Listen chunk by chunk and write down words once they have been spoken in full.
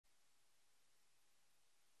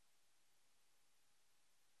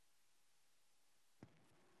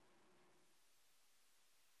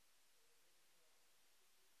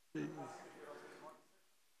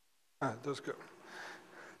It does go.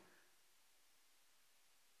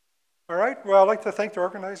 All right, well, I'd like to thank the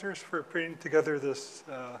organizers for putting together this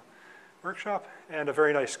workshop and a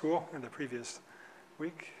very nice school in the previous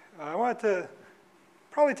week. I wanted to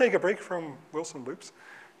probably take a break from Wilson loops,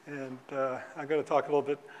 and I'm going to talk a little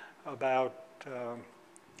bit about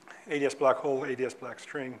AdS black hole, AdS black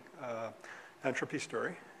string, entropy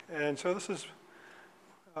story. And so this is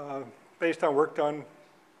based on work done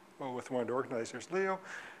with one of the organizers, Leo,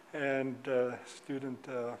 and student,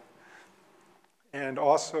 and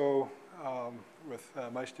also with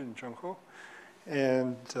my student, Jungho,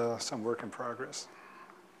 and some work in progress.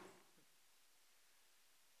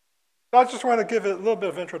 So I just want to give a little bit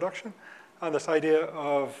of introduction on this idea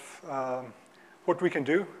of what we can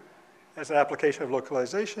do as an application of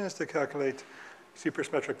localization is to calculate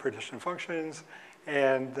supersymmetric partition functions,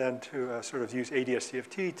 and then to sort of use AdS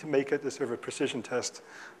CFT to make it a sort of a precision test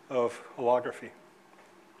of holography.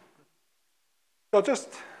 So just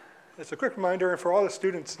as a quick reminder, and for all the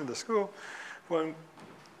students in the school, when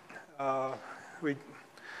we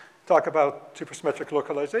talk about supersymmetric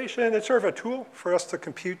localization, it's sort of a tool for us to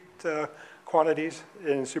compute quantities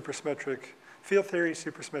in supersymmetric field theories,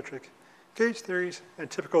 supersymmetric gauge theories,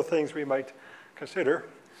 and typical things we might consider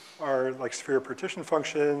are like sphere partition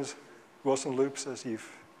functions, Wilson loops, as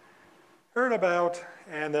you've heard about,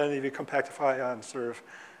 and then if you compactify on sort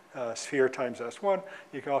of sphere times S1,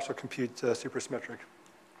 you can also compute supersymmetric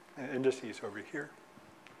indices over here.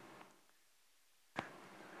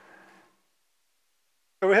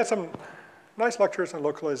 So we had some nice lectures on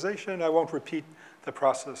localization. I won't repeat the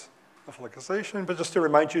process of localization, but just to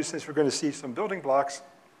remind you, since we're going to see some building blocks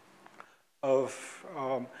of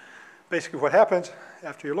basically what happens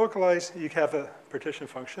after you localize, you have a partition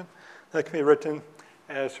function that can be written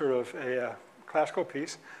as sort of a classical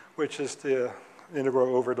piece, which is the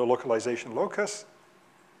integral over the localization locus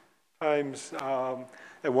times a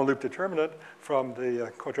one loop determinant from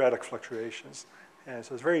the quadratic fluctuations. And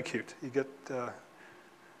so it's very cute. You get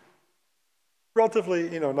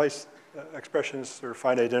relatively nice expressions or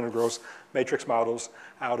finite integrals, matrix models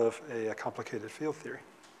out of a complicated field theory.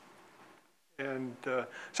 And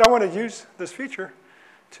so I want to use this feature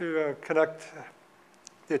to connect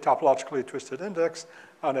the topologically twisted index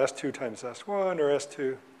on S2 times S1 or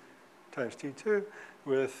S2 times T2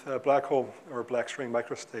 with black hole or black string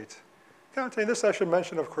microstate counting. This I should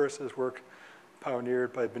mention, of course, is work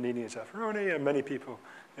pioneered by Benini and Zaffaroni and many people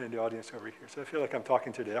in the audience over here. So I feel like I'm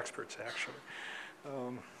talking to the experts, actually.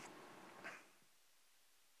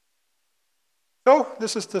 So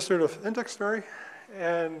this is the sort of index story.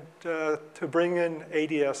 And to bring in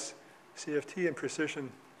AdS CFT and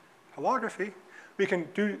precision holography, we can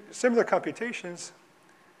do similar computations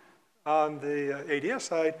on the AdS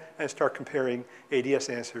side and start comparing AdS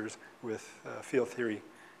answers with field theory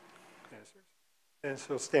answers. And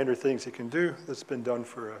so standard things you can do that's been done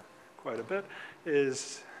for quite a bit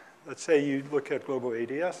is, let's say you look at global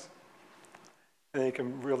AdS, and you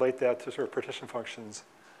can relate that to sort of partition functions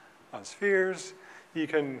on spheres. You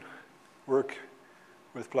can work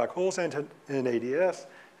with black holes in AdS,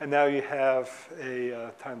 and now you have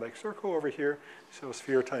a time-like circle over here, so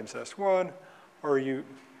sphere times S1, or you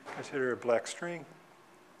consider a black string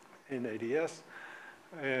in AdS,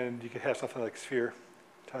 and you could have something like sphere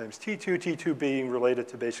times T2, T2 being related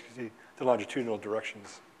to basically the longitudinal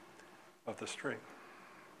directions of the string.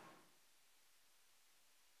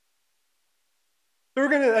 So we're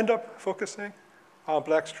going to end up focusing on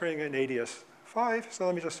black string in AdS 5, so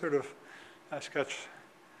let me just sort of sketch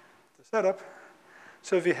the setup.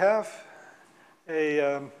 So if you have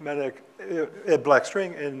a black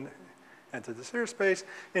string in the de Sitter space,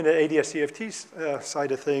 in the AdS CFT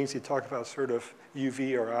side of things, you talk about sort of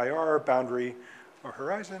UV or IR, boundary or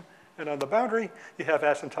horizon. And on the boundary, you have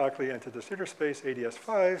asymptotically into de Sitter space, AdS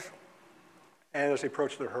 5. And as you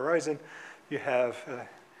approach the horizon, you have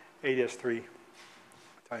AdS 3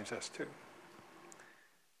 times S2.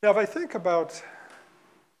 Now, if I think about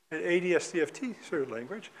an AdS CFT sort of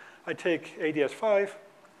language, I take AdS 5,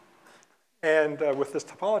 and with this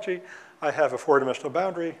topology, I have a four-dimensional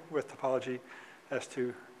boundary with topology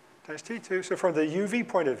S2 times T2. So from the UV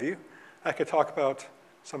point of view, I could talk about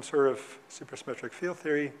some sort of supersymmetric field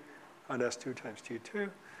theory on S2 times T2.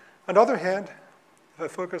 On the other hand, if I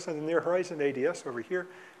focus on the near horizon AdS over here,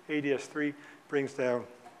 AdS 3 brings down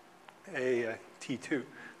a T2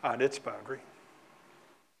 on its boundary.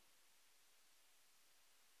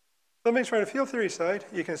 That means from the field theory side,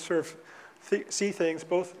 you can sort of see things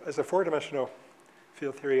both as a four-dimensional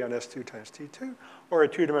field theory on S2 times T2, or a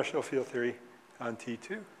two-dimensional field theory on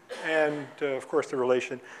T2. And of course, the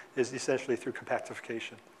relation is essentially through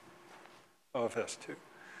compactification of S2.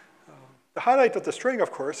 The highlight of the string,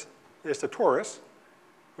 of course, is the torus,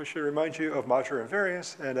 which should remind you of modular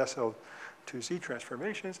invariance and SL2Z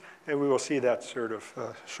transformations, and we will see that sort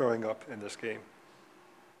of showing up in this game.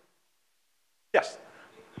 Yes?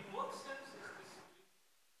 In what sense is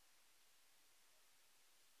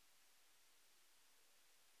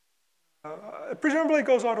this? Presumably it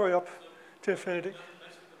goes all the way up to infinity.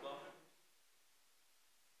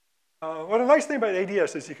 Well, the nice thing about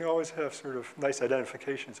AdS is you can always have sort of nice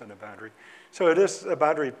identifications on the boundary. So it is a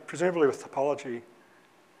boundary, presumably with topology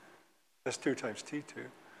S2 times T2.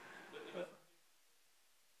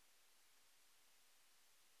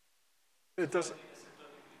 It does.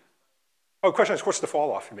 Oh, question is, what's the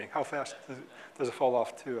fall off, you mean? How fast does it fall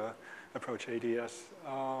off to approach AdS?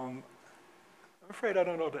 I'm afraid I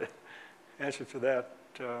don't know the answer to that,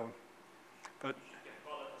 but.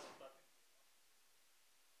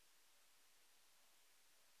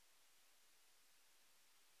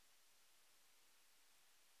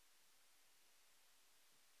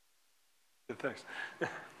 Thanks. So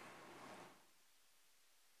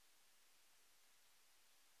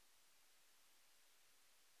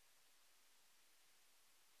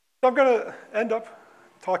I'm going to end up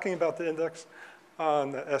talking about the index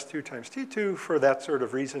on the S2 times T2 for that sort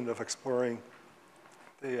of reason of exploring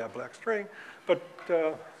the black string. But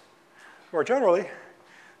more generally,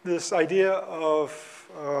 this idea of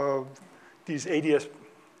these AdS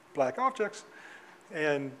black objects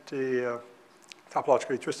and the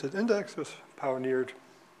topologically twisted index was pioneered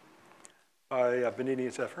by Benini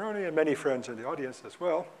and Zaffaroni and many friends in the audience as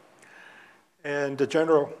well. And the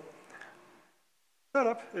general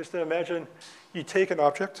setup is to imagine you take an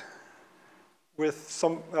object with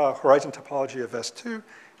some horizon topology of S2,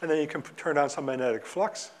 and then you can turn on some magnetic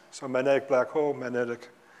flux, so magnetic black hole, magnetic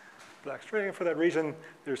black string. And for that reason,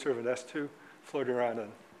 there's sort of an S2 floating around in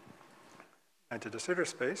anti-de Sitter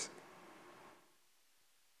space.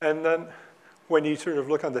 And then when you sort of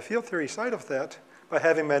look on the field theory side of that, by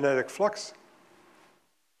having magnetic flux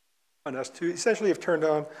on S2, essentially you've turned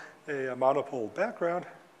on a monopole background,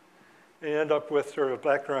 and you end up with sort of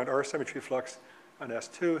background R symmetry flux on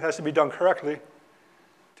S2. It has to be done correctly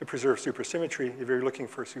to preserve supersymmetry if you're looking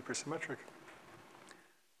for supersymmetric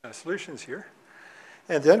solutions here.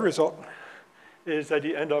 And the end result is that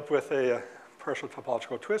you end up with a partial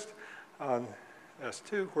topological twist on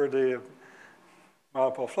S2, where the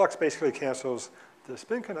monopole flux basically cancels the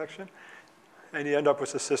spin connection, and you end up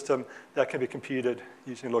with a system that can be computed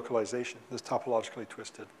using localization, this topologically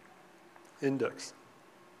twisted index.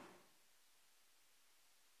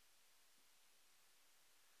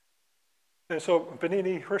 And so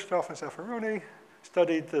Benini, Hirschhoff, and Zaffaroni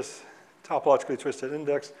studied this topologically twisted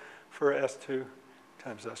index for S2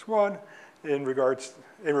 times S1 in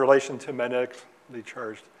relation to magnetically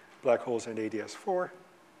charged black holes in AdS4.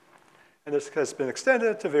 And this has been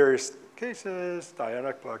extended to various cases,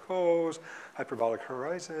 ionic black holes, hyperbolic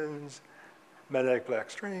horizons, magnetic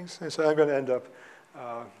black strings. And so I'm going to end up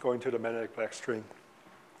going to the magnetic black string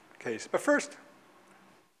case. But first,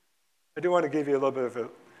 I do want to give you a little bit of a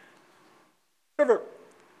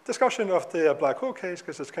discussion of the black hole case,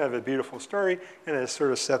 because it's kind of a beautiful story, and it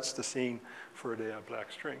sort of sets the scene for the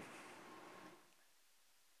black string.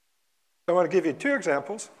 I want to give you two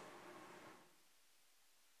examples.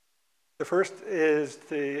 The first is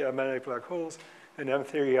the magnetic black holes in M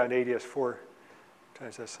theory on AdS4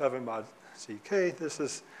 times S7 mod CK. This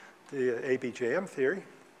is the ABJM theory.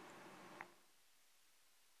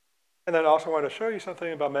 And then I also want to show you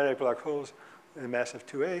something about magnetic black holes in massive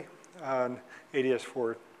 2A on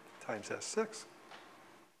AdS4 times S6.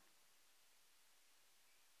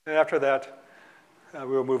 And after that,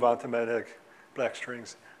 we'll move on to magnetic black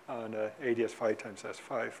strings on AdS5 times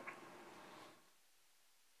S5.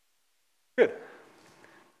 Good.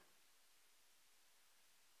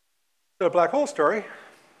 So the black hole story,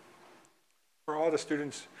 for all the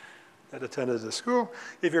students that attended the school,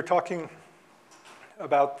 if you're talking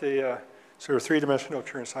about the sort of three-dimensional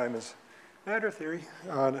Chern-Simons matter theory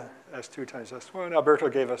on S2 times S1, Alberto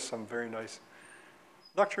gave us some very nice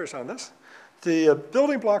lectures on this. The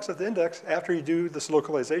building blocks of the index, after you do this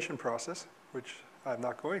localization process, which I'm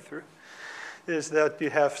not going through, is that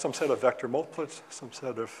you have some set of vector multiplets, some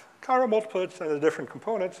set of chiral multiplets, and the different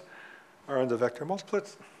components are in the vector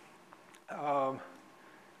multiplets. You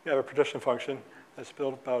have a partition function that's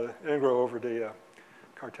built about an integral over the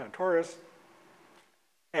Cartan torus,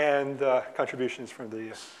 and contributions from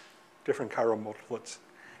the different chiral multiplets.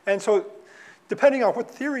 And so depending on what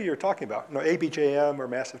theory you're talking about, ABJM or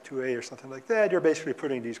massive 2A or something like that, you're basically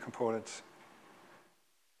putting these components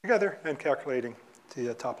together and calculating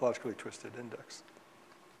the topologically twisted index.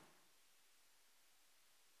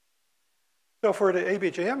 So for the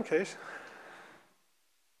ABJM case,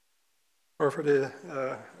 or for the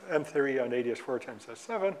M theory on AdS 4 times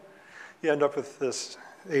S7, you end up with this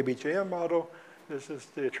ABJM model. This is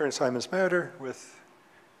the Chern-Simons matter with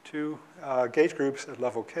two gauge groups at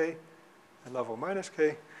level K and level minus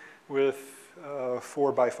K with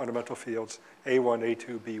 4 bifundamental fields, A1,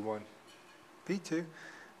 A2, B1, B2.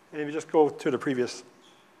 And if you just go to the previous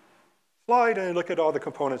slide and look at all the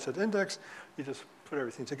components at index, you just put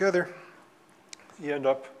everything together. You end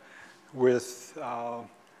up with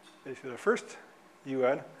basically the first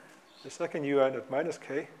UN, the second UN at minus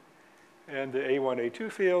K, and the A1,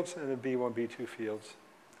 A2 fields, and the B1, B2 fields,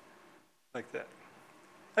 like that.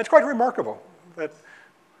 And it's quite remarkable that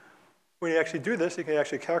when you actually do this, you can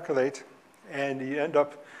actually calculate, and you end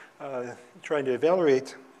up trying to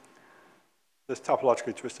evaluate this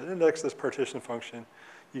topologically twisted index, this partition function,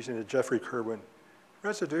 using the Jeffrey-Kerwin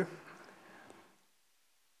residue.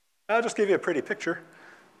 I'll just give you a pretty picture.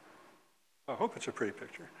 I hope it's a pretty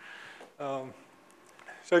picture.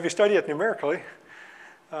 So if you study it numerically,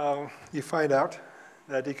 you find out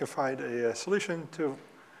that you can find a solution to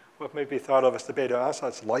what may be thought of as the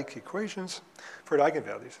beta-Ansatz-like equations for the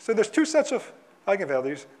eigenvalues. So there's two sets of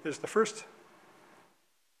eigenvalues. There's the first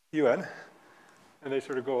UN, and they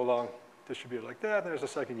sort of go along distributed like that. And there's a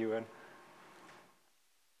second UN,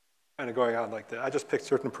 kind of going on like that. I just picked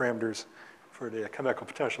certain parameters for the chemical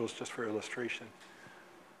potentials just for illustration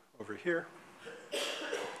over here.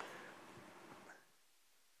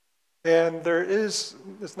 And there is,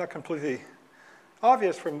 it's not completely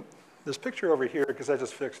obvious from this picture over here, because I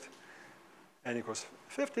just fixed n equals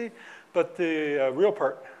 50, but the real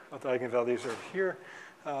part of the eigenvalues are here.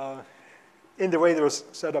 In the way that was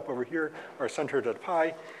set up over here are centered at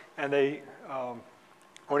pi, and they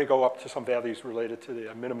only go up to some values related to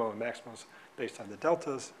the minimum and maximums based on the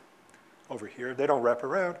deltas over here. They don't wrap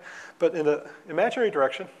around, but in the imaginary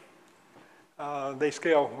direction, they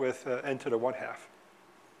scale with n to the 1/2.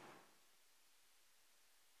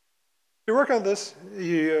 You work on this,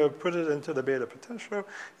 you put it into the beta potential,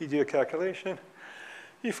 you do a calculation,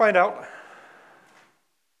 you find out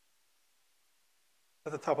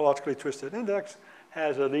that the topologically twisted index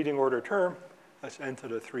has a leading order term, that's n to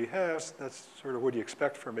the 3/2. That's sort of what you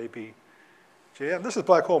expect from ABJM. This is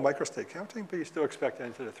black hole microstate counting, but you still expect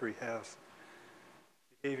n to the 3/2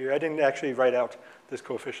 behavior. I didn't actually write out this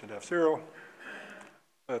coefficient F0,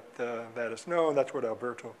 but that is known. That's what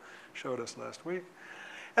Alberto showed us last week.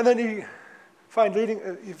 And then you find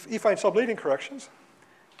subleading corrections,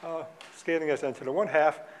 scaling as n to the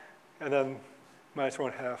 1/2, and then minus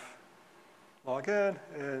 1/2 log n,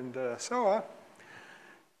 and so on.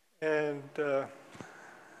 And I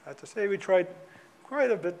have to say, we tried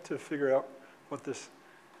quite a bit to figure out what this,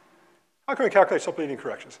 how can we calculate subleading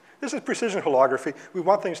corrections? This is precision holography. We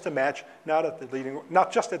want things to match, not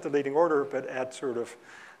just at the leading order, but at sort of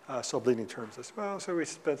subleading terms as well. So we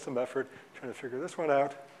spent some effort trying to figure this one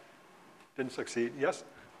out. Didn't succeed. Yes?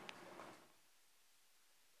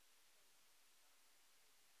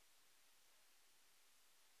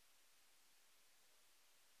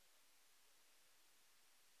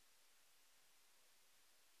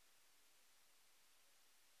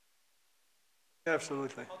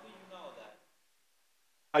 Absolutely. How do you know that?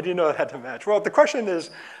 I do know it had to match. Well, the question is,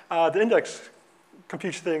 the index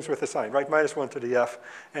computes things with a sign, right? -1 to the f,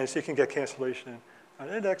 and so you can get cancellation on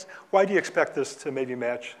index. Why do you expect this to maybe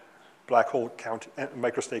match black hole count,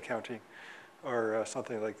 microstate counting, or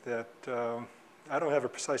something like that? I don't have a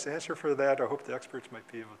precise answer for that. I hope the experts might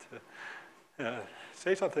be able to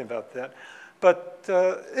say something about that. But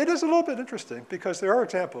it is a little bit interesting, because there are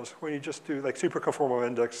examples where you just do like superconformal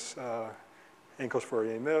index, n equals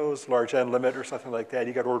Fourier mills, large n limit, or something like that.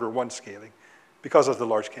 You get order 1 scaling because of the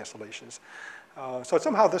large cancellations. So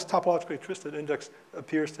somehow this topologically twisted index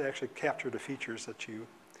appears to actually capture the features that you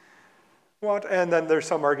want. And then there's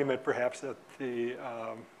some argument perhaps that the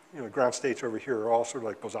ground states over here are all sort of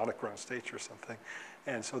like bosonic ground states or something.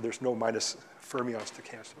 And so there's no minus fermions to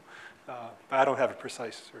cancel. But I don't have a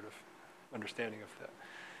precise sort of understanding of that.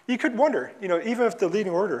 You could wonder, even if the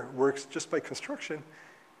leading order works just by construction,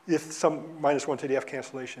 if some -1 to the f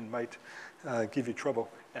cancellation might give you trouble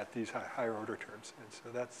at these higher order terms. And so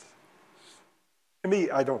that's, to me,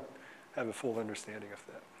 I don't have a full understanding of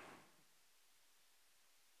that.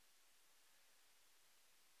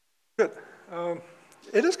 Good.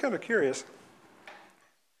 It is kind of curious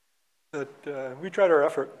that we tried our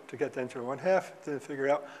effort to get n to the 1/2 to figure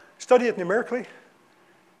out, study it numerically,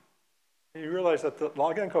 and you realize that the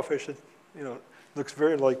log n coefficient, looks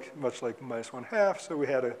very much like -1/2, so we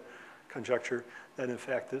had to conjecture that in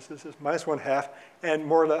fact this is minus 1/2, and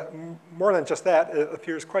more than just that, it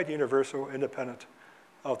appears quite universal, independent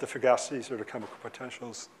of the fugacities or the chemical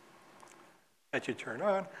potentials that you turn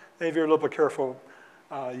on. And if you're a little bit careful,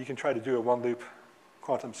 you can try to do a one-loop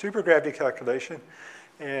quantum supergravity calculation,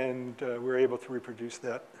 and we're able to reproduce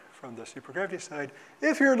that from the supergravity side.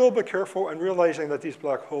 If you're a little bit careful and realizing that these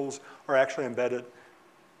black holes are actually embedded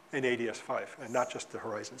in AdS5 and not just the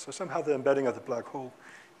horizon. So somehow the embedding of the black hole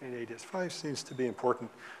in AdS5 seems to be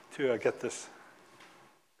important to get this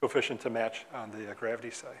coefficient to match on the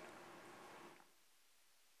gravity side.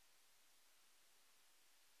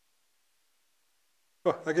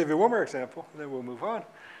 Well, I'll give you one more example, and then we'll move on.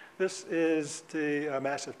 This is the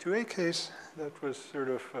massive 2A case that was sort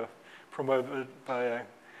of promoted by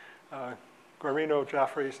Guarino,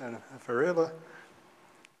 Jeffries, and Varela.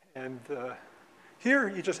 And here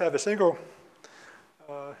you just have a single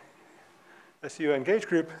SUN gauge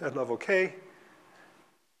group at level K.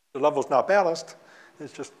 The level's not balanced.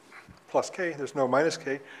 It's just plus K. There's no minus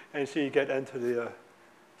K. And so you get into the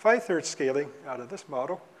 5/3 scaling out of this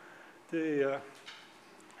model. The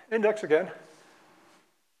index, again,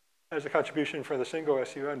 has a contribution from the single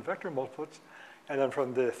SUN vector multiplets, and then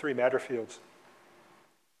from the 3 matter fields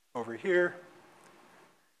over here.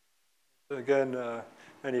 So again,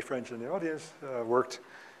 many friends in the audience worked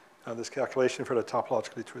on this calculation for the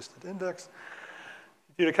topologically twisted index.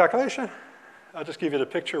 Do the calculation. I'll just give you the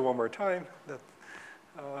picture one more time. That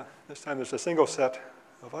this time there's a single set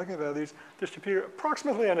of eigenvalues distributed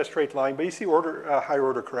approximately on a straight line, but you see higher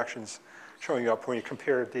order corrections showing up when you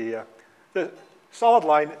compare the solid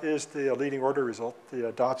line is the leading order result.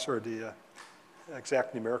 The dots are the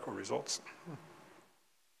exact numerical results.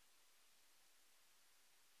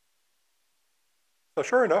 So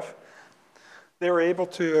sure enough, they were able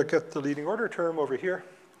to get the leading order term over here,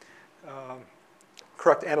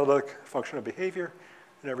 correct analytic functional behavior,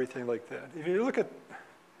 and everything like that. If you look at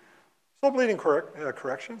subleading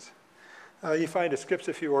corrections, you find it skips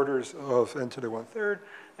a few orders of n to the 1/3,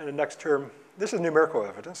 and the next term, this is numerical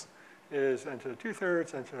evidence, is n to the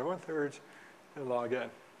 2/3, n to the 1/3, and log n.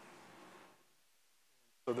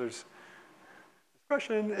 So there's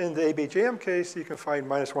expression in the ABJM case, you can find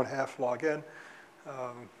minus 1/2 log n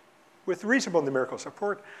with reasonable numerical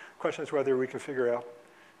support. The question is whether we can figure out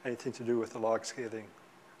anything to do with the log scaling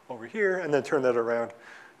over here, and then turn that around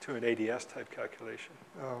to an AdS type calculation.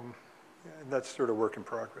 And that's sort of work in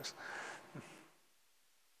progress.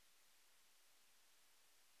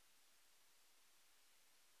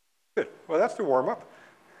 Good. Well, that's the warm-up.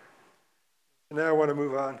 Now I want to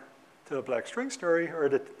move on to the black string story, or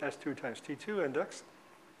the S2 times T2 index.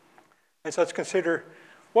 And so let's consider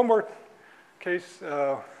one more case.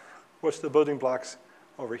 What's the building blocks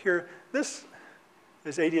over here? This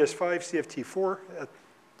is AdS5 CFT4 at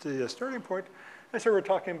the starting point. And so we're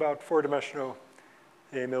talking about 4-dimensional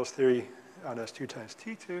Mills theory on S2 times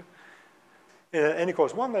T2. In an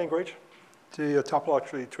n=1 language, the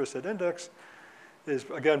topologically twisted index is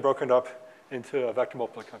again broken up into vector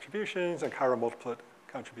multiplet contributions and chiral multiplet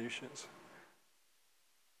contributions.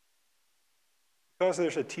 Because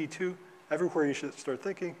there's a T2, everywhere you should start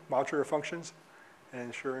thinking modular functions.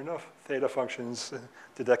 And sure enough, theta functions,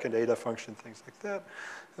 Dedekind eta function, things like that.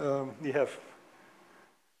 You have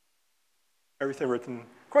everything written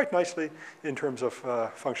quite nicely in terms of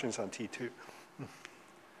functions on T2.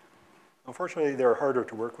 Unfortunately, they're harder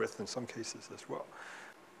to work with in some cases as well.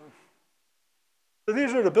 So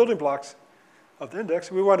these are the building blocks of the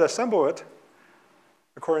index. We want to assemble it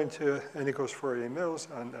according to n=4 Mills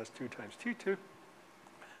on S2 times T2.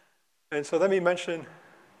 And so let me mention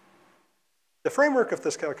the framework of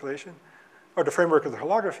this calculation, or the framework of the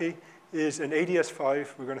holography, is in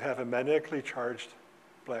AdS5. We're going to have a magnetically charged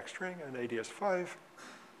black string in AdS5.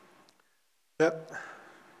 That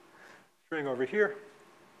string over here,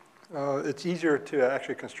 it's easier to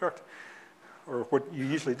actually construct, or what you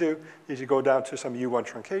usually do is you go down to some U1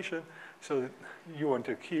 truncation. So U1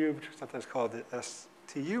 to cubed, sometimes called the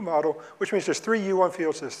STU model, which means there's 3 U1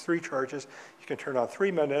 fields, there's 3 charges. You can turn on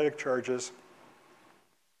 3 magnetic charges.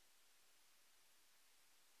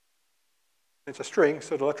 It's a string,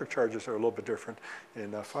 so the electric charges are a little bit different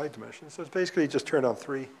in 5 dimensions. So it's basically just turn on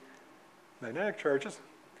 3 magnetic charges.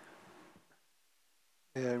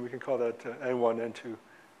 And we can call that N1, N2,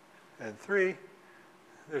 N3.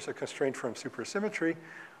 There's a constraint from supersymmetry,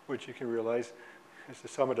 which you can realize is the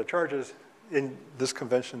sum of the charges in this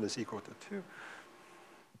convention is equal to 2.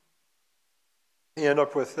 You end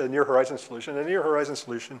up with a near horizon solution. The near horizon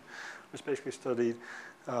solution was basically studied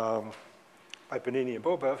by Bonini and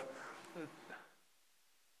Bobev.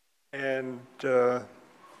 And so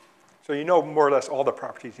So you know more or less all the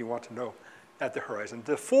properties you want to know at the horizon.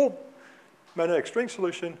 The full magnetic string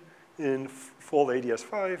solution in full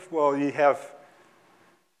AdS5, well, you have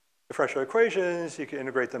differential equations. You can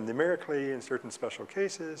integrate them numerically in certain special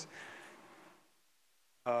cases.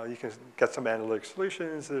 You can get some analytic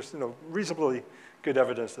solutions. There's reasonably good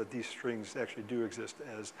evidence that these strings actually do exist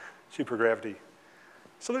as supergravity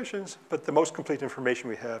solutions, but the most complete information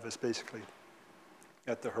we have is basically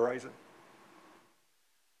at the horizon.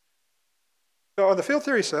 So on the field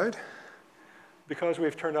theory side, because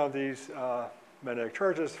we've turned on these magnetic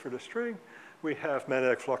charges for the string, we have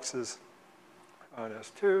magnetic fluxes on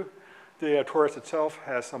S2. The torus itself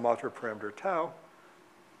has some modular parameter tau.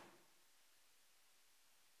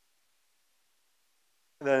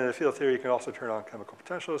 And then in the field theory, you can also turn on chemical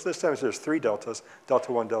potentials. This time there's 3 deltas,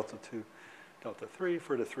 delta 1, delta 2, delta 3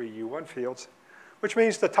 for the 3 U1 fields, which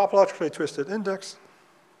means the topologically twisted index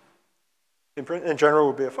in general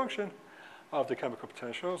will be a function of the chemical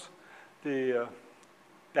potentials, the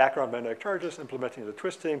background magnetic charges implementing the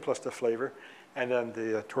twisting plus the flavor, and then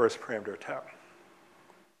the torus parameter tau.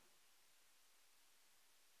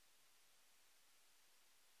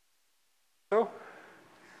 So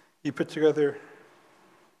you put together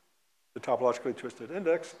the topologically twisted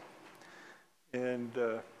index, and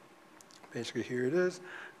basically here it is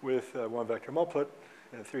with 1 vector multiplet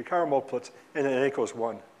and 3 chiral multiplets, and an n equals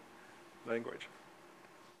 1 language.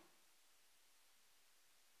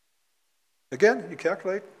 Again, you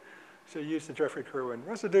calculate. So you use the Jeffrey-Kirwan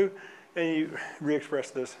residue, and you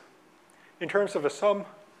re-express this in terms of a sum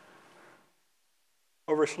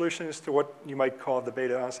over solutions to what you might call the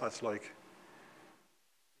beta ansatz-like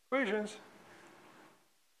equations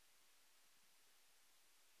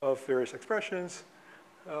of various expressions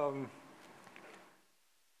from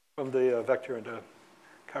the vector and the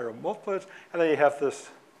chiral multiplets. And then you have this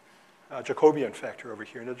Jacobian factor over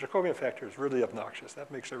here. And the Jacobian factor is really obnoxious.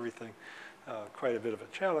 That makes everything quite a bit of a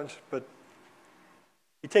challenge. But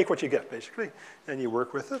you take what you get, basically, and you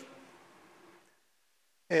work with it.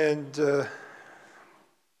 And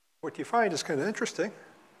what you find is kind of interesting.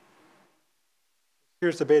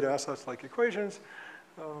 Here's the beta ansatz-like equations.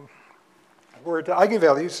 Where the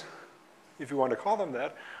eigenvalues, if you want to call them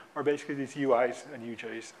that, are basically these ui's and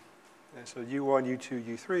uj's. And so u1, u2,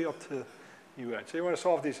 u3 up to un. So you want to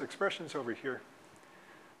solve these expressions over here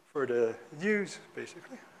for the u's,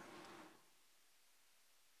 basically.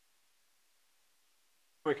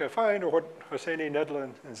 What we can find, or what Hosseini,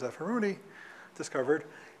 Nedlin, and Zaffaroni discovered,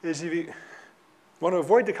 is if you want to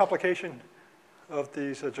avoid the complication of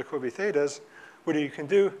these Jacobi thetas, what you can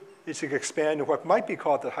do is you can expand what might be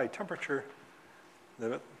called the high temperature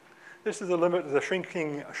limit. This is the limit of the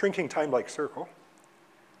shrinking time-like circle.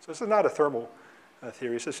 So this is not a thermal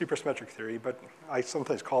theory, it's a supersymmetric theory, but I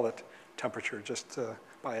sometimes call it temperature just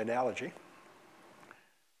by analogy.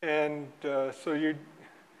 And so you,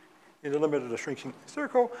 in the limit of the shrinking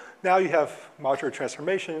circle, now you have modular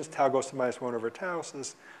transformations. Tau goes to -1 over tau, so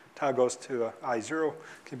this tau goes to I0,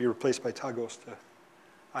 can be replaced by tau goes to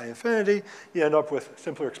I infinity. You end up with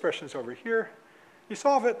simpler expressions over here. You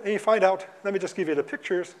solve it, and you find out, let me just give you the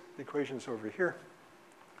pictures, the equations over here,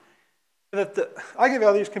 that the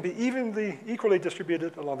eigenvalues can be equally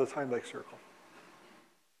distributed along the time-like circle.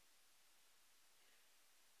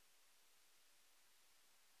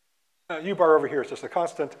 U bar over here is just a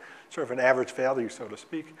constant, sort of an average value, so to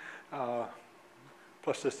speak,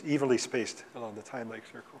 plus this evenly spaced along the time-like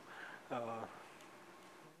circle,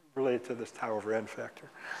 related to this tau over n factor.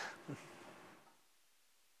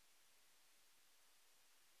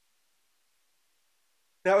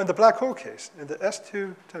 Now, in the black hole case, in the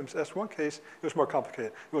S2 times S1 case, it was more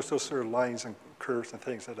complicated. It was those sort of lines and curves and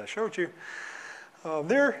things that I showed you.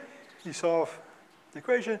 There, you solve the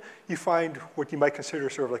equation. You find what you might consider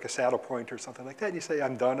sort of like a saddle point or something like that. And you say,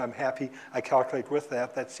 I'm done, I'm happy. I calculate with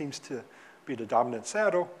that. That seems to be the dominant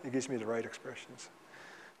saddle. It gives me the right expressions.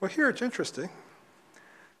 Well, here it's interesting.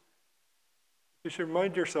 You should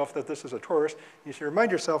remind yourself that this is a torus. You should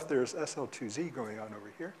remind yourself there's SL2Z going on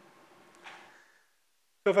over here.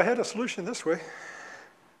 So if I had a solution this way,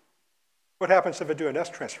 what happens if I do an S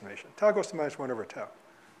transformation? Tau goes to -1 over tau.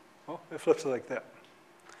 Well, it flips it like that.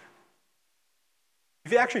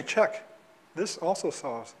 If you actually check, this also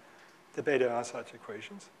solves the beta ansatz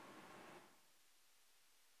equations.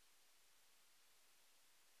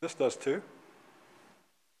 This does too.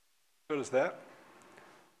 So does that.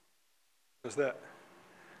 So does that.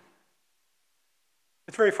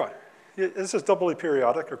 It's very fun. This is doubly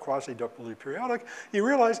periodic or quasi-doubly periodic. You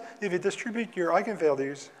realize if you distribute your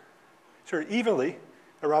eigenvalues sort of evenly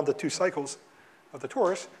around the 2 cycles of the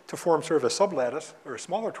torus to form sort of a sublattice or a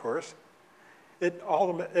smaller torus, it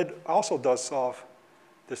also does solve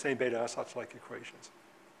the same beta such-like equations.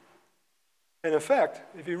 And in fact,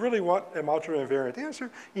 if you really want a modular invariant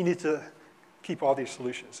answer, you need to keep all these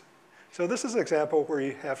solutions. So this is an example where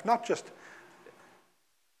you have not just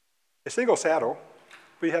a single saddle,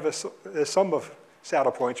 but you have a sum of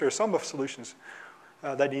saddle points or a sum of solutions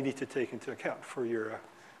that you need to take into account for your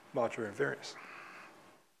modular invariance.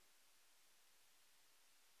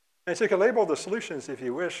 And so you can label the solutions, if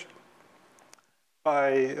you wish,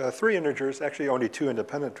 by 3 integers, actually only 2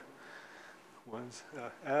 independent ones,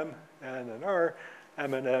 m, n, and r.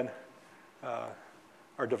 M and n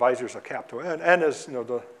are divisors of capital N. N is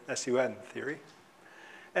the SUN theory.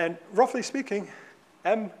 And roughly speaking,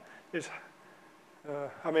 m is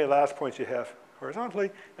how many lattice points you have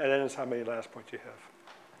horizontally, and n is how many lattice points you have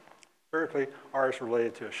vertically. R is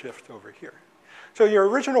related to a shift over here. So your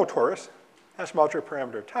original torus has modular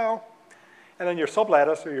parameter tau, and then your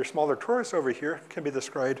sublattice, or your smaller torus over here, can be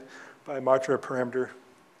described by modular parameter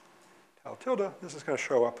tau tilde. This is going to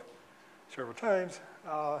show up several times,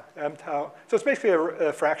 m tau. So it's basically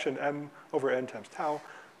a fraction m over n times tau,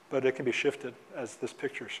 but it can be shifted, as this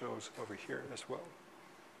picture shows over here as well.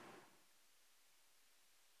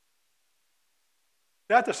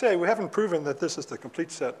 Not to say, we haven't proven that this is the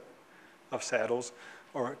complete set of saddles,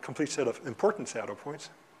 or a complete set of important saddle points.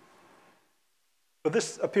 But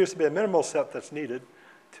this appears to be a minimal set that's needed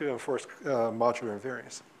to enforce modular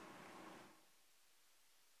invariance.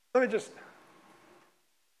 Let me just,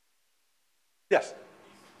 yes?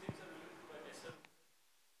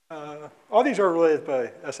 All these are related by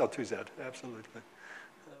SL2Z, absolutely.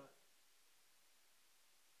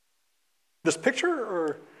 This picture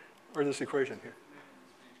or this equation here?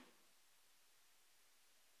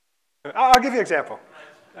 I'll give you an example.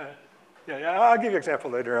 I'll give you an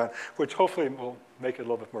example later on, which hopefully will make it a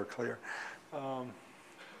little bit more clear. Well,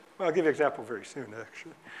 I'll give you an example very soon,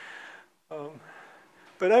 actually.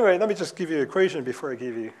 But anyway, let me just give you an equation before I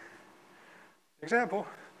give you an example.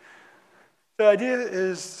 The idea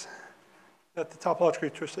is that the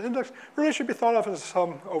topologically twisted index really should be thought of as a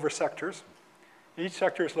sum over sectors. Each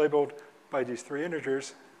sector is labeled by these 3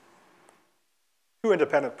 integers, 2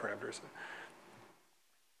 independent parameters.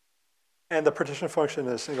 And the partition function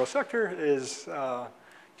in a single sector is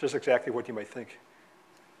just exactly what you might think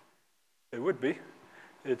it would be.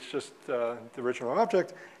 It's just the original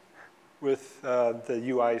object with the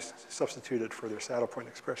UIs substituted for their saddle point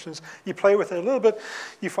expressions. You play with it a little bit,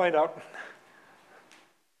 you find out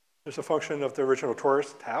there's a function of the original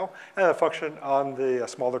torus, tau, and a function on the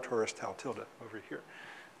smaller torus, tau tilde, over here,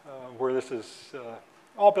 where this is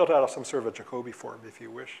all built out of some sort of a Jacobi form, if you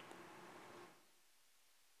wish.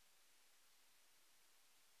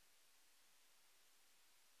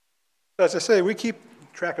 As I say, we keep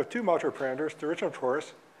track of 2 modular parameters, the original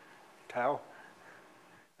torus, tau,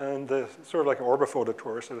 and the sort of like an orbifolded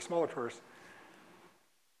torus, or the smaller torus,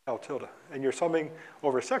 tau tilde. And you're summing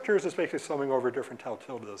over sectors, it's basically summing over different tau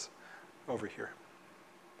tildes over here.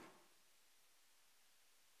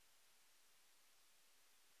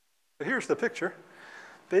 So here's the picture.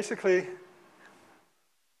 Basically,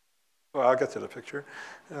 well, I'll get to the picture.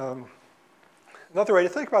 Another way to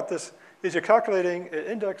think about this is you're calculating an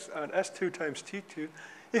index on S2 times T2.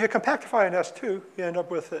 If you compactify on S2, you end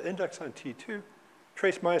up with an index on T2.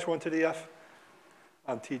 Trace minus 1 to the F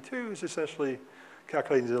on T2 is essentially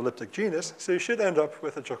calculating the elliptic genus. So you should end up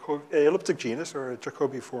with an elliptic genus, or a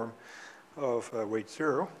Jacobi form of weight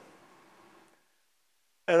 0.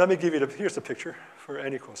 And let me give you here's the picture for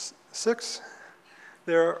n equals 6.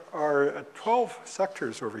 There are 12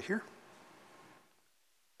 sectors over here.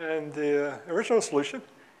 And the original solution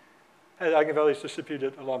had eigenvalues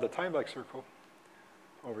distributed along the time-like circle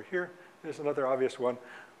over here. There's another obvious one,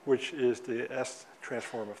 which is the S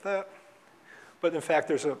transform of that. But in fact,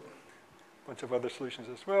 there's a bunch of other solutions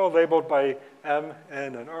as well, labeled by M,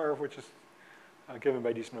 N, and R, which is given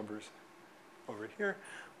by these numbers over here.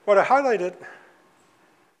 What I highlighted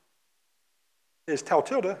is tau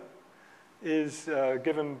tilde is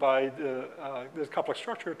given by this complex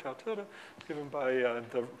structure, tau tilde, given by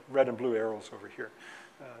the red and blue arrows over here.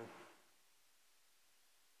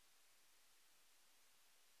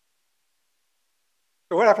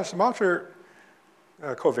 So what happens to modular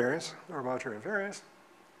covariance, or modular invariance?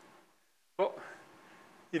 Well,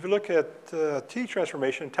 if you look at T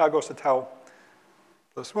transformation, tau goes to tau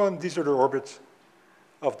plus 1. These are the orbits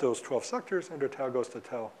of those 12 sectors, and tau goes to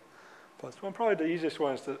tau plus 1. Probably the easiest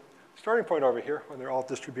one is the starting point over here, when they're all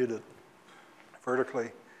distributed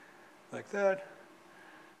vertically like that.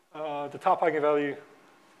 The top eigenvalue,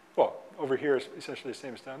 well, over here is essentially the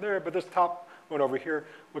same as down there, but this top one over here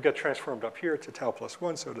will get transformed up here to tau plus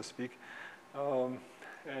 1, so to speak.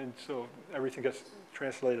 And so everything gets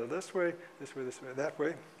translated this way, this way, this way, that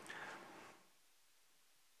way.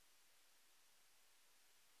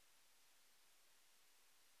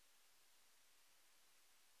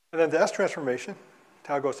 And then the S transformation,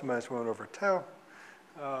 tau goes to -1 over tau,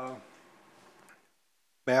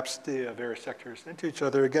 maps the various sectors into each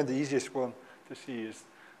other. Again, the easiest one to see is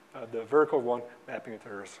the vertical one mapping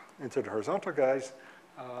into the horizontal guys.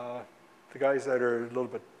 The guys that are a little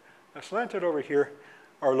bit slanted over here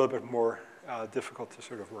are a little bit more difficult to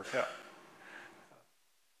sort of work out.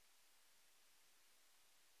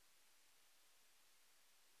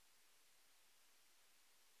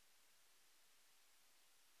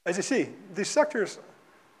 As you see, these sectors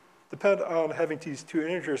depend on having these two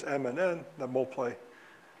integers, m and n, that multiply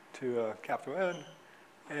to capital N.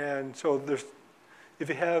 And so if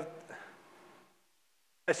you have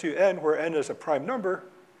SUN, where n is a prime number,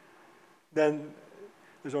 then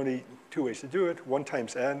there's only two ways to do it, 1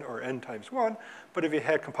 times n or n times 1. But if you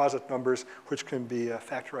had composite numbers, which can be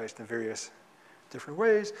factorized in various different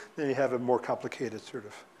ways, then you have a more complicated sort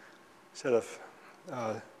of set of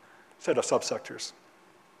subsectors.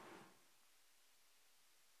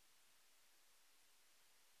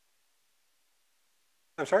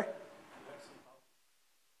 I'm sorry?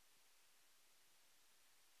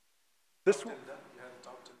 This one?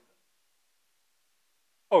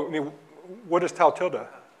 Oh, I mean, what is tau tilde?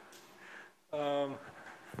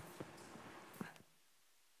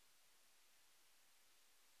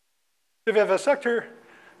 If you have a sector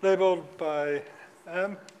labeled by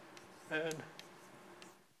M and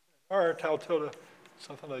R, tau tilde,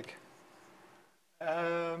 something like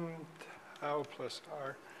M tau plus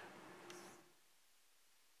R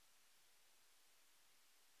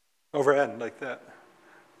over N, like that.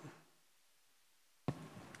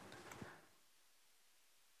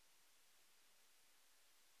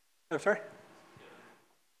 I'm sorry?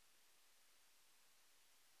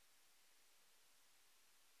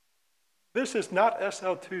 This is not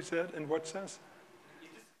SL2Z in what sense?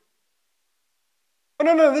 Oh,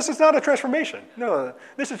 no, this is not a transformation. No,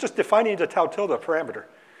 this is just defining the tau tilde parameter.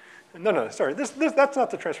 No, sorry, that's not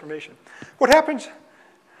the transformation. What happens,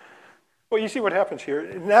 well, you see what happens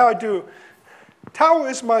here. Now I do, tau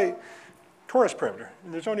is my torus parameter,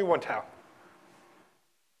 and there's only one tau.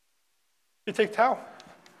 You take tau,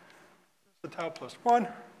 the tau plus 1,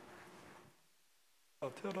 tau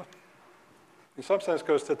tilde, in some sense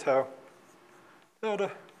goes to tau tilde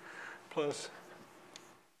plus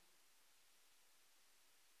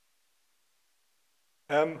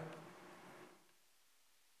M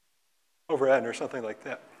over N or something like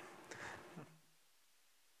that.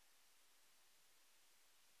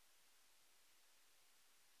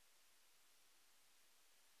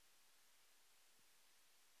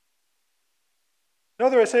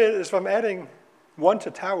 Another way to say it is if I'm adding 1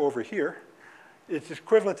 to tau over here, it's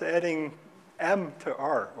equivalent to adding M to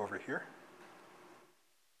R over here.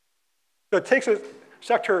 So it takes a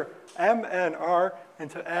sector M and R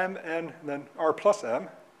into M and then R plus M.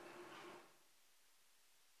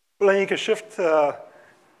 But then you can shift the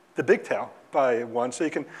big tau by 1, so you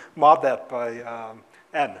can mod that by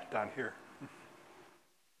N down here.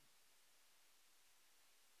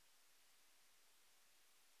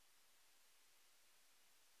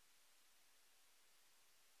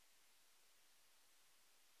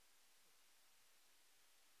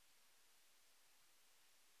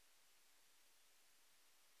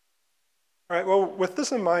 All right, well, with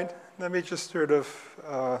this in mind, let me just sort of,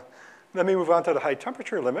 let me move on to the high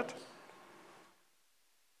temperature limit.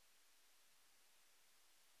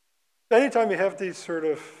 Anytime you have these sort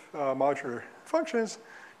of modular functions,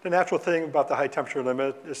 the natural thing about the high temperature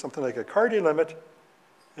limit is something like a Cardy limit,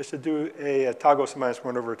 is to do a tau goes to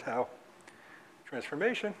 -1 over tau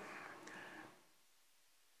transformation.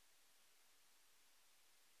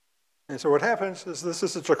 And so what happens is this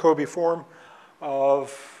is a Jacobi form of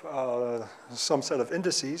some set of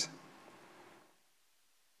indices.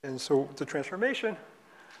 And so the transformation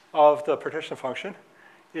of the partition function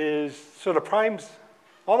is, so the primes,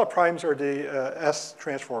 all the primes are the S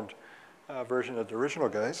transformed version of the original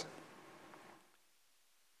guys.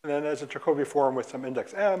 And then as a Jacobi form with some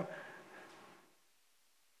index M,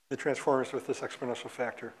 it transforms with this exponential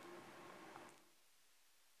factor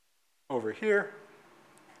over here.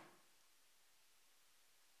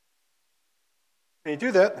 And you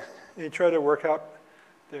do that, and you try to work out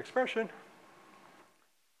the expression.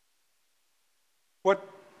 What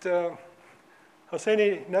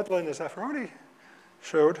Hosseini, Nedlin, and Zaffaroni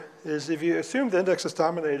showed is if you assume the index is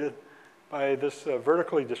dominated by this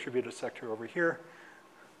vertically distributed sector over here,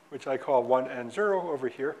 which I call 1 and 0 over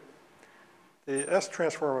here, the S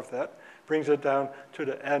transform of that brings it down to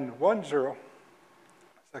the N10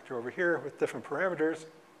 sector over here with different parameters.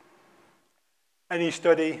 And you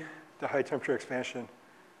study the high temperature expansion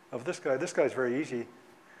of this guy. This guy's very easy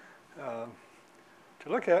to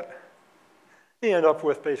look at. You end up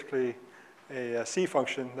with basically a C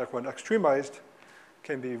function that, when extremized,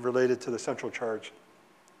 can be related to the central charge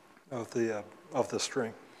of the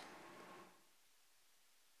string.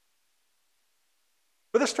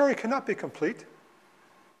 But this story cannot be complete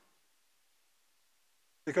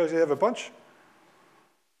because you have a bunch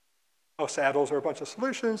of saddles or a bunch of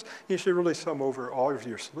solutions. You should really sum over all of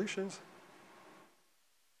your solutions.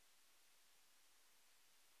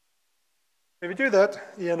 If you do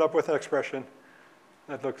that, you end up with an expression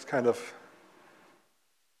that looks kind of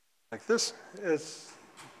like this. It's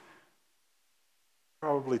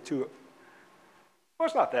probably too, well,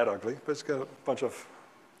 it's not that ugly, but it's got a bunch of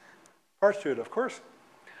parts to it, of course.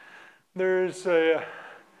 There's so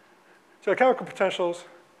chemical potentials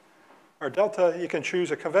are delta. You can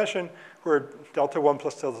choose a convention where delta 1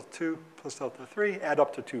 plus delta 2 plus delta 3 add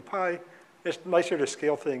up to 2 pi. It's nicer to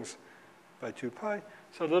scale things by 2 pi.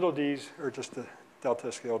 So little d's are just the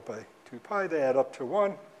delta scaled by 2 pi. They add up to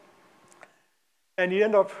 1. And you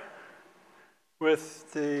end up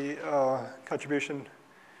with the contribution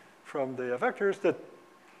from the vectors. The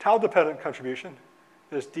tau-dependent contribution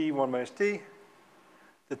is d1 minus d.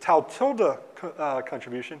 The tau tilde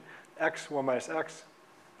contribution, x1 minus x.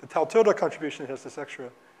 The tau tilde contribution has this extra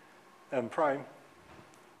m prime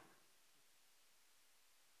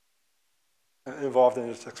involved in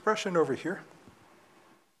this expression over here.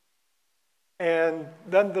 And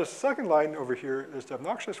then the second line over here is the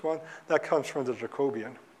obnoxious one. That comes from the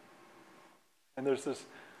Jacobian. And there's this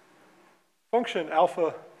function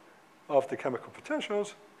alpha of the chemical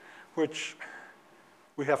potentials, which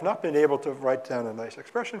we have not been able to write down a nice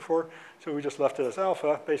expression for, so we just left it as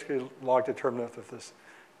alpha. Basically, log determinant of this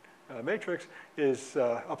matrix is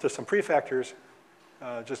up to some prefactors,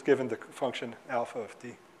 just given the function alpha of d.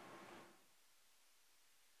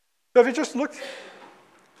 So if you just look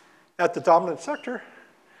at the dominant sector,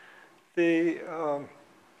 the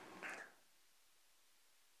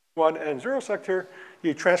 1 n0 sector,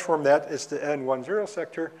 you transform that as the n10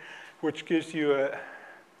 sector, which gives you a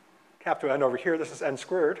capital N over here. This is n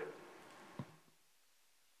squared.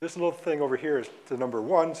 This little thing over here is the number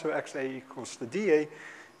 1, so xa equals to dA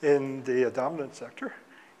in the dominant sector.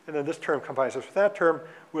 And then this term combines with that term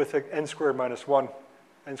with an n squared minus 1,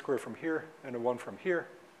 n squared from here, and a 1 from here.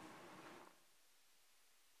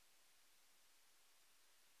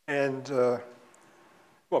 And,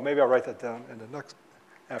 well, maybe I'll write that down in the next,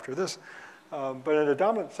 after this. But in the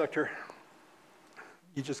dominant sector,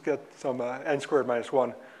 you just get some n squared minus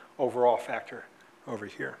 1 overall factor over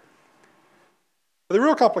here. But the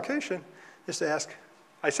real complication is to ask,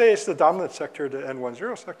 I say it's the dominant sector, the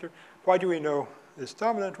n10 sector. Why do we know it's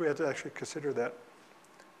dominant? We have to actually consider that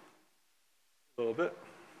a little bit.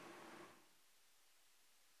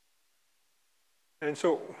 And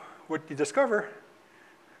so what you discover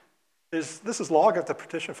is this is log of the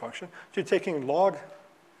partition function. So you're taking log,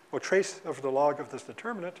 or trace of the log of this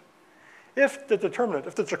determinant. If the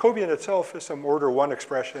Jacobian itself is some order 1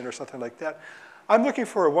 expression or something like that, I'm looking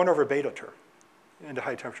for a 1 over beta term in the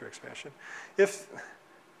high temperature expansion. If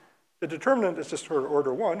the determinant is just sort of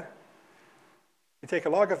order 1, you take a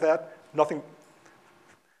log of that, nothing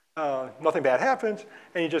bad happens,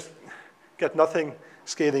 and you just get nothing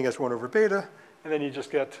scaling as 1 over beta, and then you just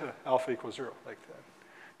get alpha equals 0 like that.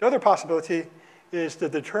 The other possibility is the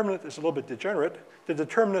determinant is a little bit degenerate. The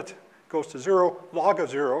determinant goes to 0, log of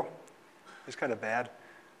 0 is kind of bad.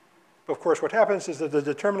 But of course, what happens is that the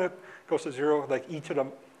determinant goes to 0, like e to the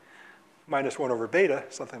minus 1 over beta,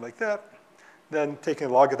 something like that. Then taking a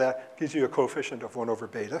log of that gives you a coefficient of 1 over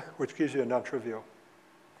beta, which gives you a non-trivial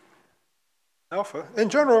alpha. In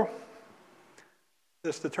general,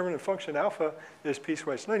 this determinant function alpha is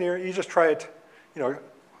piecewise linear. You just try it,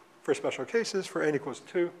 for special cases, for n equals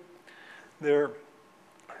 2. There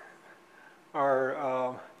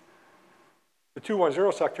are the 2, 1,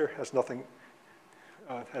 0 sector has nothing,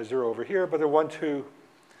 has 0 over here, but the 1, 2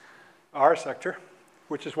 R sector,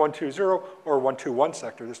 which is 1, 2, 0, or 1, 2, 1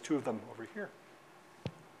 sector, there's 2 of them over here,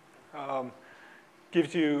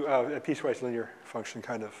 gives you a piecewise linear function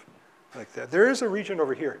kind of like that. There is a region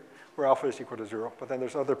over here where alpha is equal to 0, but then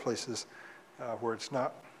there's other places where it's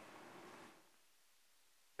not.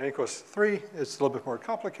 N equals 3, it's a little bit more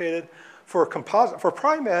complicated. For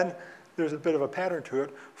prime n, there's a bit of a pattern to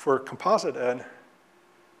it. For composite n,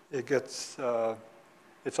 it gets,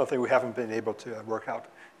 it's something we haven't been able to work out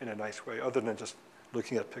in a nice way, other than just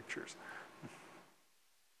looking at pictures.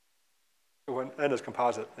 So when n is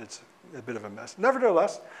composite, it's a bit of a mess.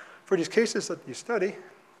 Nevertheless, for these cases that you study,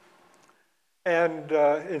 and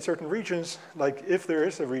in certain regions, like if there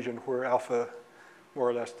is a region where alpha more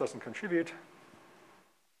or less doesn't contribute,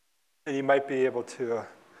 then you might be able to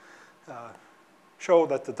show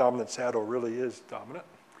that the dominant saddle really is dominant.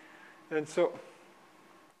 And so,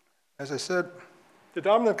 as I said, the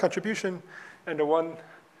dominant contribution and the one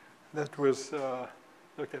that was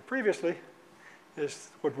looked at previously is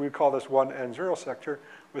what we call this 1 n0 sector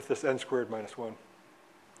with this n squared minus 1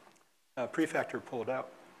 prefactor pulled out.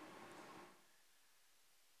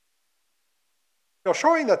 Now,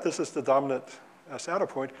 showing that this is the dominant saddle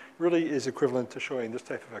point really is equivalent to showing this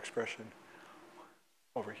type of expression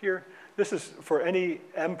over here. This is for any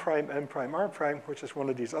m prime, r prime, which is one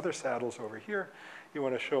of these other saddles over here. You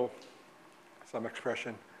want to show some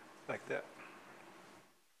expression like that.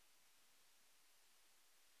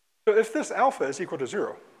 So if this alpha is equal to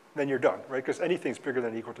 0, then you're done, right? Because anything's bigger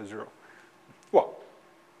than or equal to 0. Well,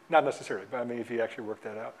 not necessarily, but I mean, if you actually work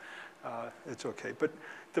that out, it's okay. But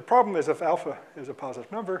the problem is if alpha is a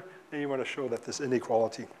positive number, then you want to show that this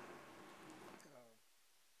inequality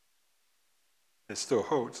it still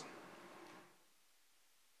holds.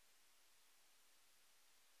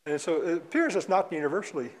 And so it appears it's not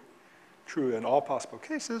universally true in all possible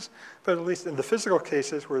cases, but at least in the physical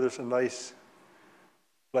cases where there's a nice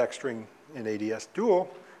black string in AdS dual,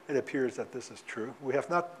 it appears that this is true. We have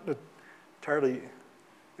not entirely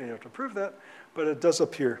been able to prove that, but it does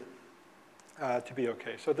appear to be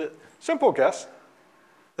okay. So the simple guess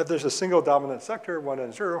that there's a single dominant sector, 1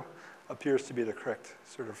 and 0, appears to be the correct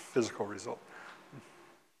sort of physical result.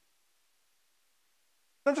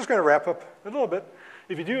 I'm just going to wrap up a little bit.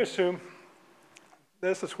 If you do assume,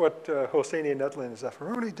 this is what Hosseini, Netlin, and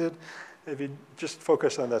Zaffaroni did. If you just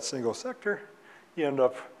focus on that single sector, you end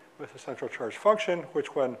up with a central charge function,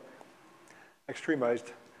 which when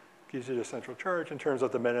extremized gives you the central charge in terms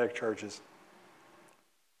of the magnetic charges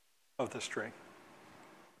of the string.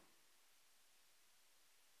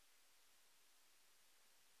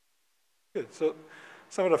 Good, so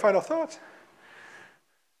some of the final thoughts.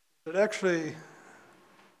 That actually,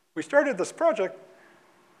 we started this project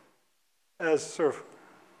as sort of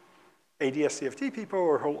AdS CFT people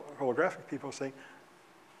or holographic people saying,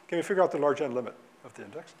 can we figure out the large n limit of the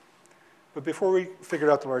index? But before we figured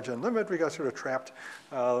out the large n limit, we got sort of trapped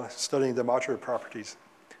studying the modular properties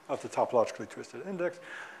of the topologically twisted index.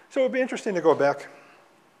 So it would be interesting to go back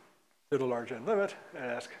to the large n limit and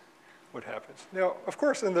ask what happens. Now, of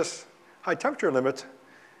course, in this high temperature limit,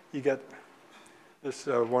 you get this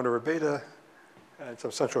 1 over beta and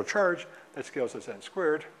some central charge that scales as n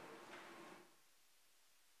squared.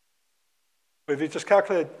 But if you just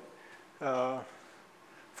calculate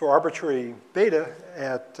for arbitrary beta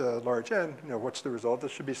at large n, what's the result?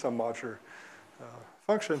 This should be some modular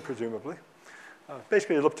function, presumably.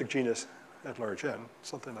 Basically, elliptic genus at large n,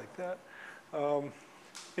 something like that.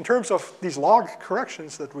 In terms of these log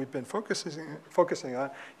corrections that we've been focusing on,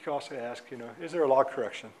 you can also ask, is there a log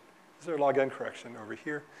correction? Is there a log n correction over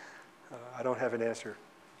here? I don't have an answer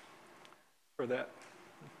for that.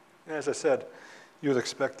 And as I said, you would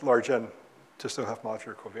expect large n to still have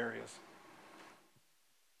modular covariance.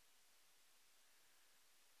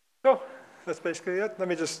 So that's basically it. Let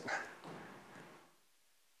me just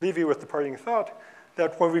leave you with the parting thought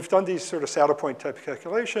that when we've done these sort of saddle point type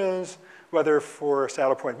calculations, whether for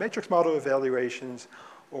saddle point matrix model evaluations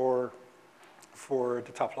or for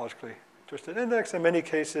the topologically twisted index, in many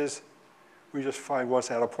cases, we just find one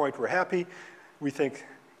saddle point, we're happy. We think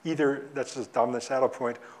either that's the dominant saddle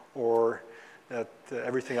point or that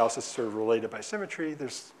everything else is sort of related by symmetry.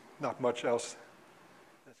 There's not much else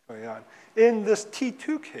that's going on. In this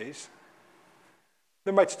T2 case,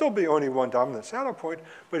 there might still be only one dominant saddle point,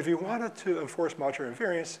 but if you wanted to enforce modular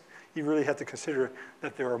invariance, you really had to consider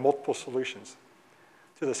that there are multiple solutions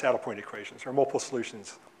to the saddle point equations, or multiple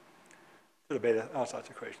solutions to the beta Ansatz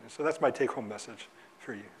equations. So that's my take-home message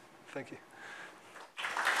for you. Thank you.